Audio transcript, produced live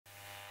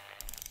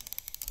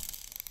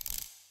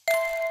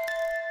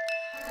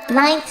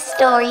Ninth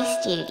Story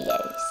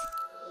Studios,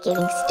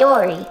 giving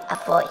story a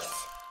voice.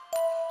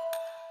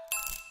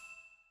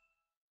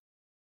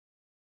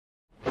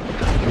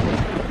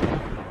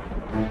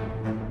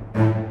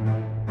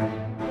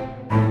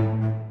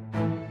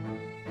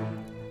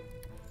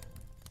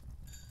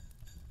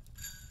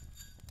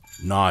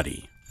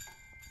 Naughty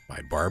by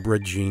Barbara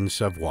Jean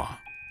Savoie.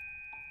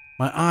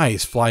 My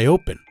eyes fly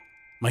open.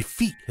 My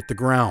feet hit the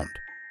ground.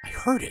 I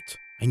heard it.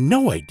 I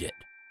know I did.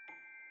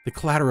 The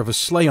clatter of a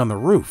sleigh on the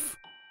roof.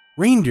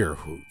 Reindeer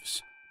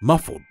hooves,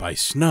 muffled by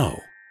snow.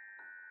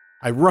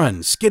 I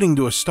run, skidding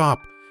to a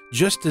stop,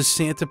 just as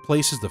Santa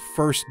places the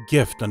first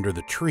gift under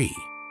the tree.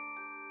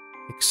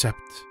 Except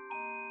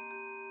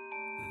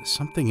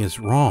something is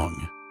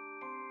wrong.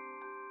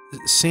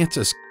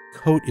 Santa's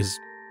coat is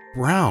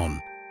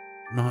brown,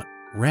 not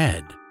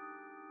red.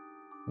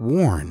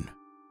 Worn,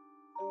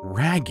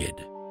 ragged.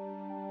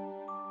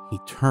 He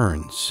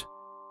turns.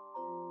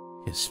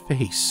 His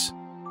face,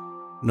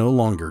 no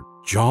longer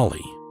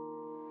jolly,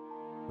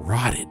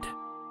 rotted,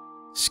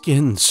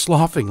 skin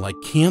sloughing like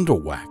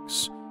candle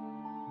wax,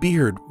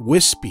 beard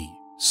wispy,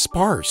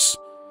 sparse.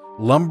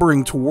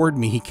 Lumbering toward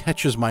me, he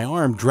catches my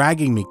arm,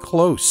 dragging me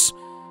close.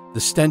 The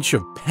stench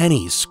of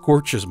pennies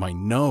scorches my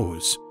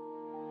nose.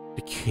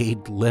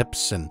 Decayed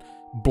lips and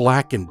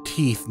blackened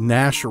teeth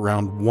gnash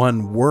around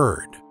one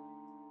word.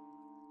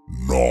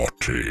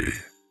 Naughty.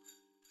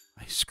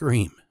 I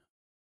scream.